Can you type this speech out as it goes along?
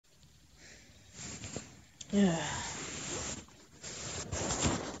Yeah.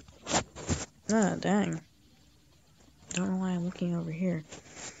 Ah, dang. Don't know why I'm looking over here.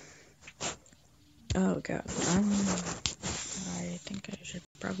 Oh god. I think I should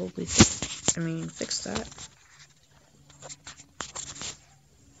probably fix that.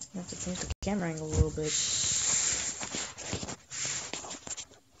 I have to change the camera angle a little bit.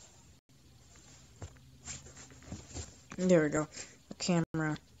 There we go. The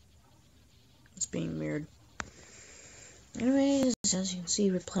camera is being weird. Anyways, as you can see,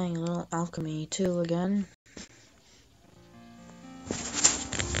 we're playing a little Alchemy 2 again.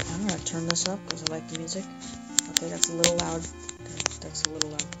 I'm gonna turn this up because I like the music. Okay, that's a little loud. That's a little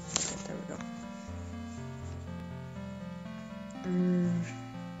loud. Okay, there we go.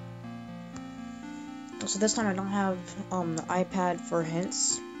 So this time I don't have the iPad for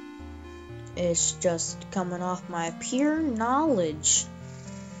hints. It's just coming off my pure knowledge.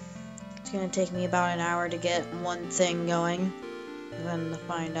 It's gonna take me about an hour to get one thing going, and then to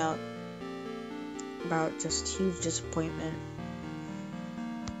find out about just huge disappointment.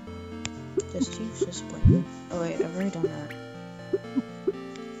 Just huge disappointment. Oh wait, I've already done that.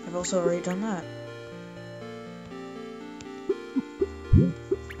 I've also already done that.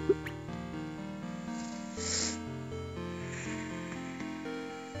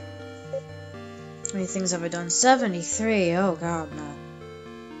 How many things have I done? 73! Oh god, no.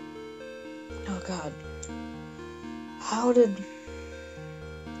 Oh god. How did...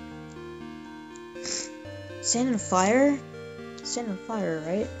 Sand and fire? Sand and fire,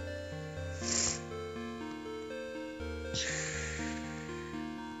 right?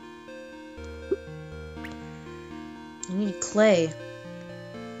 I need clay.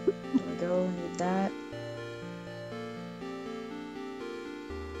 There we go, need that.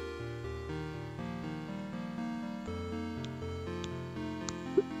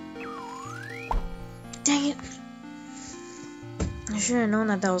 Dang it! I should have known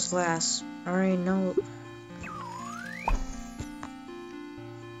that was glass. I already know.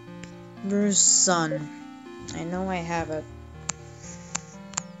 Where's sun? I know I have it.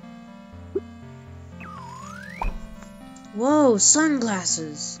 Whoa,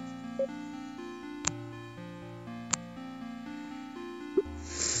 sunglasses!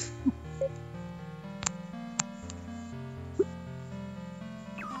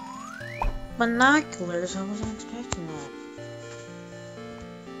 Binoculars, I wasn't expecting that.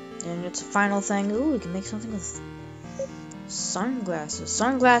 And it's a final thing. Ooh, we can make something with sunglasses.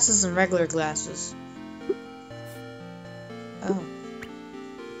 Sunglasses and regular glasses. Oh.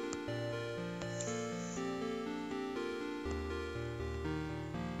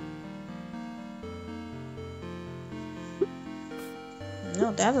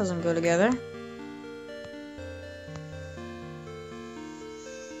 No, that doesn't go together.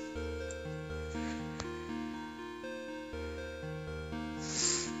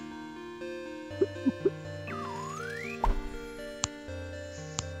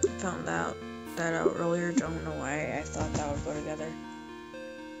 Found that out earlier. Don't know why I thought that would go together.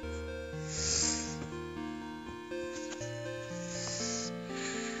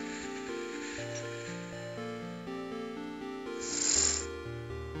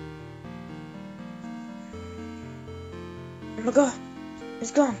 Oh my god!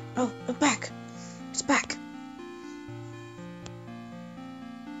 It's gone! Oh, look back! It's back!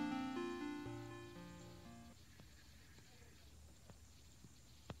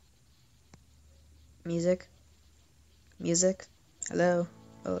 Music? Music? Hello?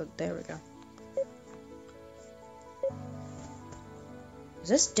 Oh, there we go. Is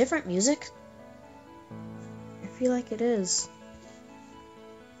this different music? I feel like it is.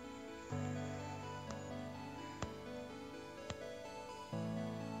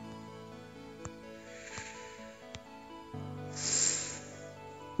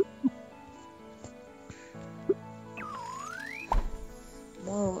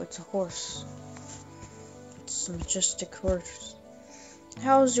 Whoa, it's a horse. It's a majestic horse.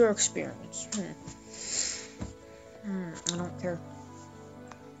 How's your experience? I don't care.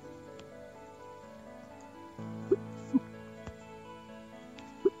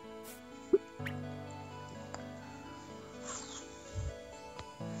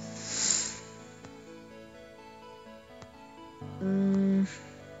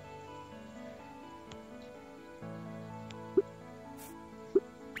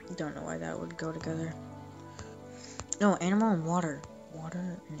 Don't know why that would go together. No, animal and water.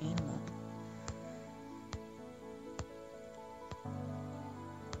 Water and animal.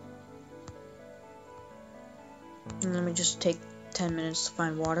 And let me just take 10 minutes to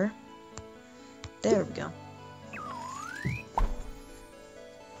find water. There we go.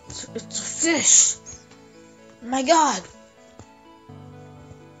 It's a fish! My god!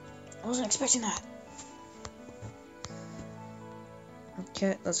 I wasn't expecting that.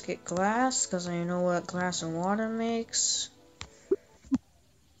 Okay, let's get glass, because I know what glass and water makes.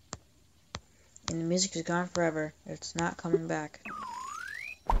 And the music is gone forever. It's not coming back.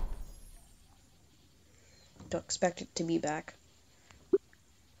 Don't expect it to be back.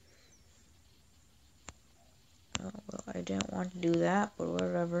 Oh, well, I didn't want to do that, but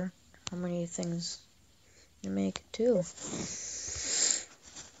whatever. How many things to make too?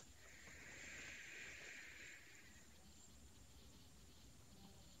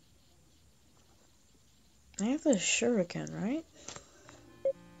 I have the shuriken, right?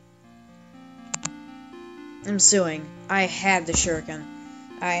 I'm suing. I had the shuriken.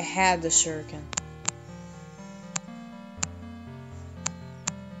 I had the shuriken.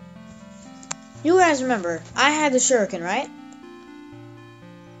 You guys remember, I had the shuriken, right?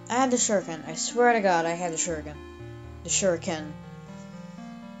 I had the shuriken. I swear to God, I had the shuriken. The shuriken.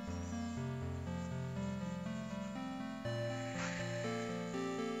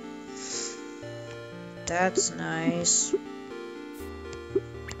 That's nice.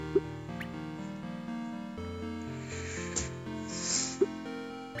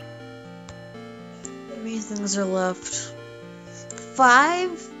 How many things are left?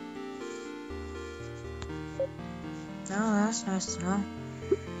 5? Oh, that's nice to know.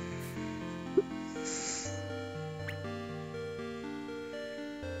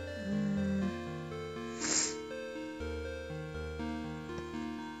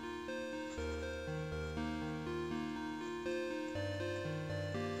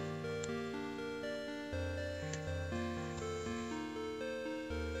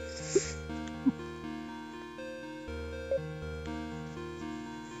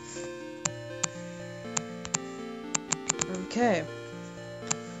 Okay.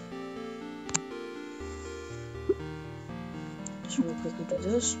 Just real quickly do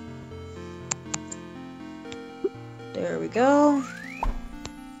this. There we go.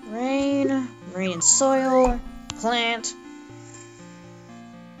 Rain and soil, plant.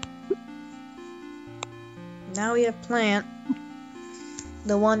 Now we have plant.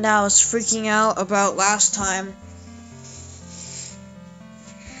 The one that I was freaking out about last time.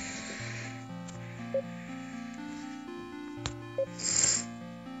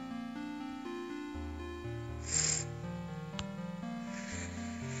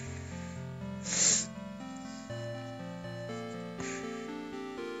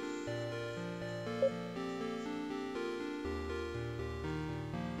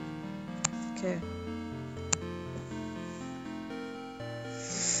 Okay.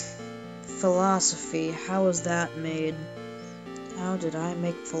 Philosophy. How was that made? How did I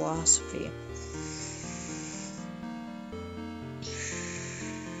make philosophy?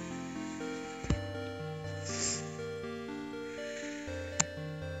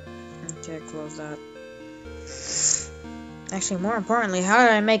 Okay, close that. Actually, more importantly, how did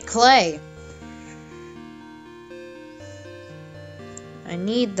I make clay? I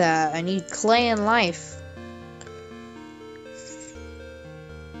need that. I need clay in life.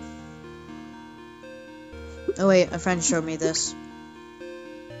 Oh wait, a friend showed me this.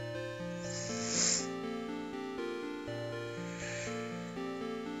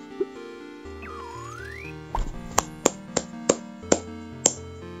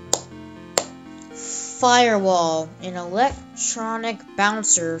 Firewall, an electronic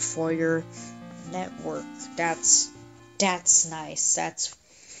bouncer for your network. That's nice.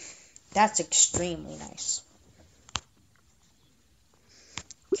 That's extremely nice.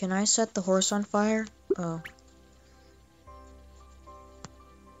 Can I set the horse on fire? Oh.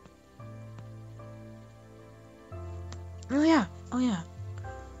 Oh yeah. Oh yeah.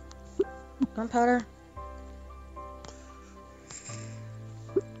 Gunpowder.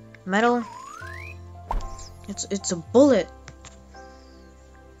 Metal. It's a bullet.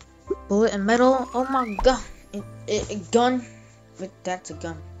 Bullet and metal. Oh my god. A gun. That's a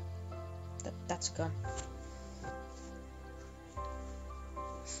gun. That's a gun.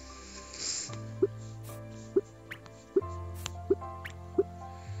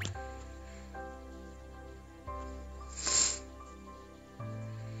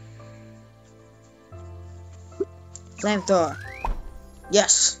 Flamethrower.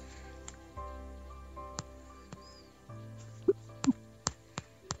 Yes.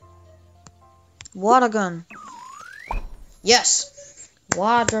 Water gun. Yes.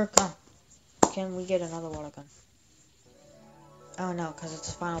 Water gun. Can we get another water gun? Oh no, because it's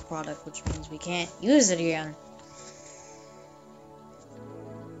a final product, which means we can't use it again.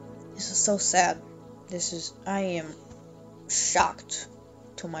 This is so sad. I am shocked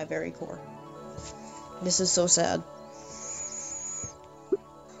to my very core. This is so sad.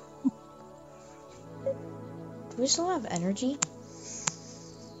 Do we still have energy?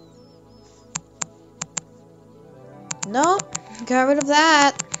 Nope. Got rid of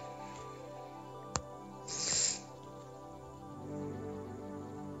that.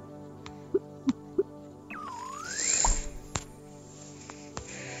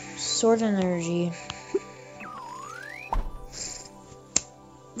 Sword energy.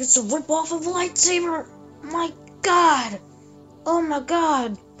 It's a rip off of a lightsaber! My god! Oh my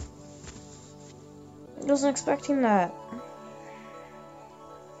god! I wasn't expecting that.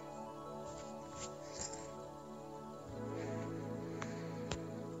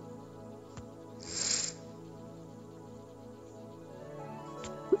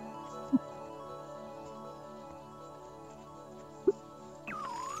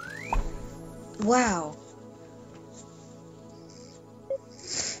 Wow.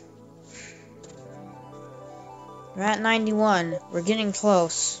 We're at 91. We're getting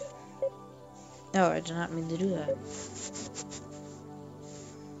close. No, I did not mean to do that.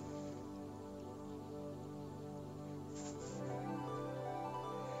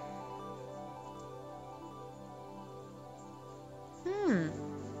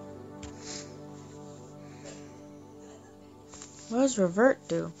 What does revert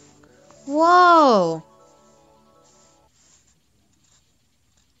do? Whoa!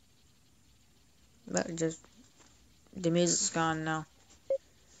 That just... the music's gone now.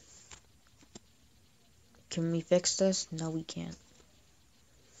 Can we fix this? No, we can't.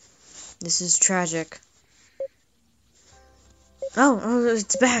 This is tragic. Oh,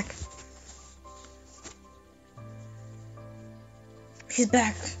 it's back. He's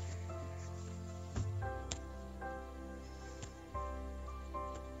back.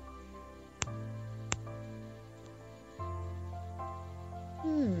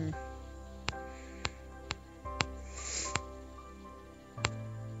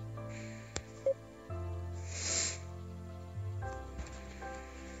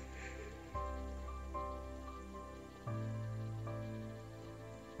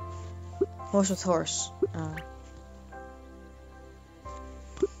 Horse with horse.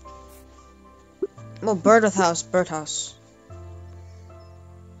 Well, bird with house. Birdhouse.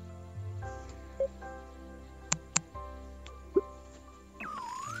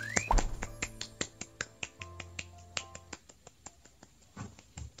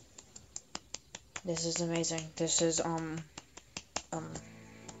 This is amazing. This is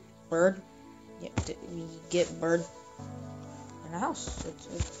bird. Yeah, we get bird in a house.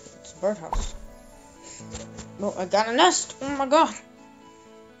 It's a birdhouse. Oh, I got a nest. Oh my god.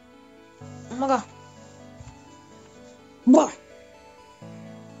 Oh my god. Boy.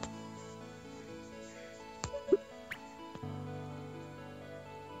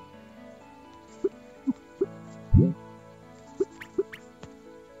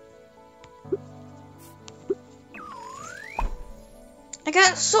 I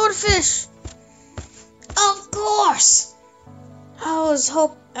got swordfish. Of course.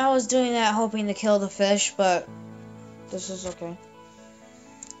 I was doing that hoping to kill the fish, but this is okay.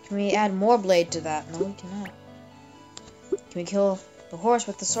 Can we add more blade to that? No, we cannot. Can we kill the horse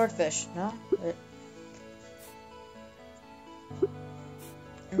with the swordfish? No?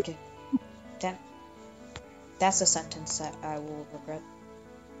 Okay. Damn. That's a sentence that I will regret.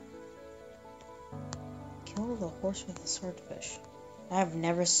 Kill the horse with the swordfish. I have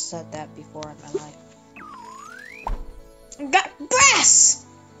never said that before in my life. I got grass!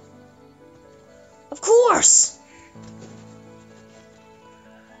 Of course!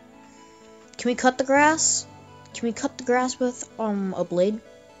 Can we cut the grass? Can we cut the grass with a blade?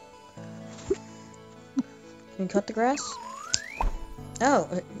 Can we cut the grass?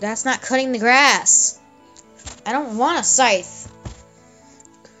 Oh, that's not cutting the grass. I don't want a scythe.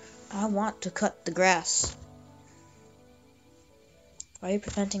 I want to cut the grass. Why are you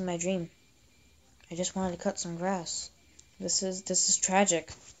preventing my dream? I just wanted to cut some grass. This is tragic.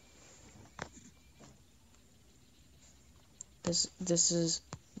 This is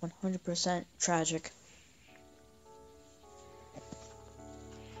 100% tragic.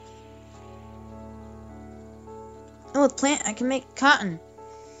 Oh, a plant! I can make cotton.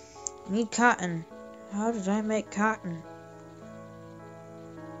 I need cotton. How did I make cotton?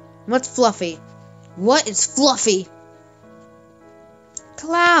 What's fluffy? What is fluffy?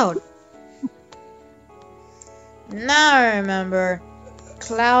 Cloud. Now I remember.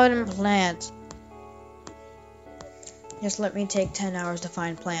 Cloud and plant. Just let me take 10 hours to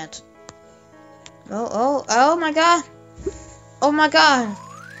find plant. Oh my god. Oh my god.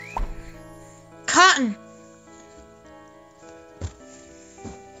 Cotton.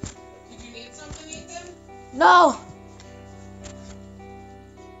 Did you need something, Ethan? No!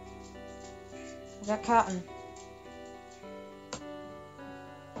 I got cotton.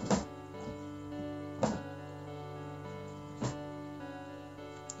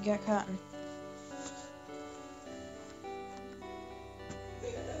 You got cotton.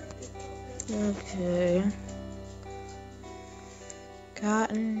 Okay.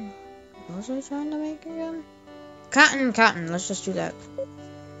 Cotton. What was I trying to make again? Cotton. Let's just do that.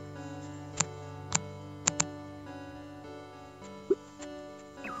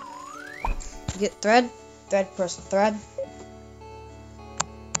 Get thread. Thread plus thread.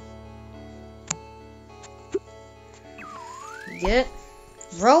 Get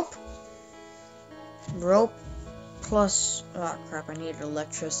rope. Rope plus. Oh crap! I needed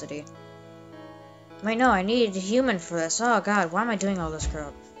electricity. Wait, no, I needed a human for this. Oh god, why am I doing all this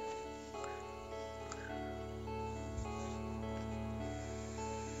crap?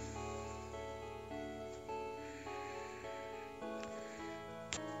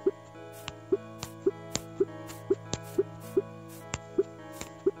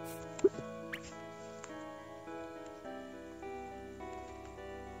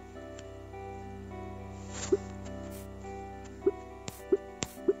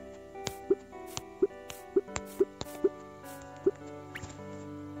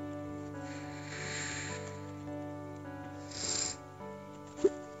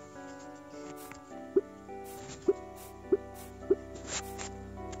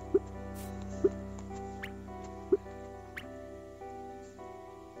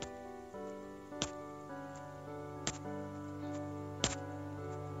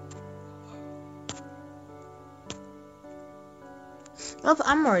 Well,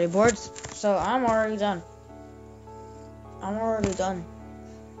 I'm already bored, so I'm already done.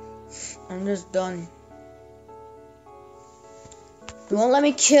 I'm just done. It won't let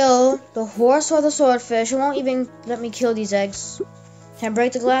me kill the horse or the swordfish. It won't even let me kill these eggs. Can I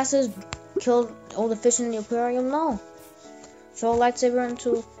break the glasses? Kill all the fish in the aquarium? No. Throw a lightsaber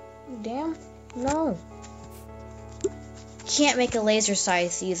into... Damn. No. Can't make a laser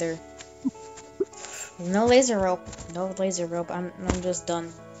scythe either. No laser rope. No laser rope. I'm just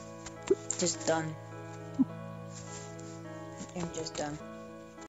done. Just done. I'm just done.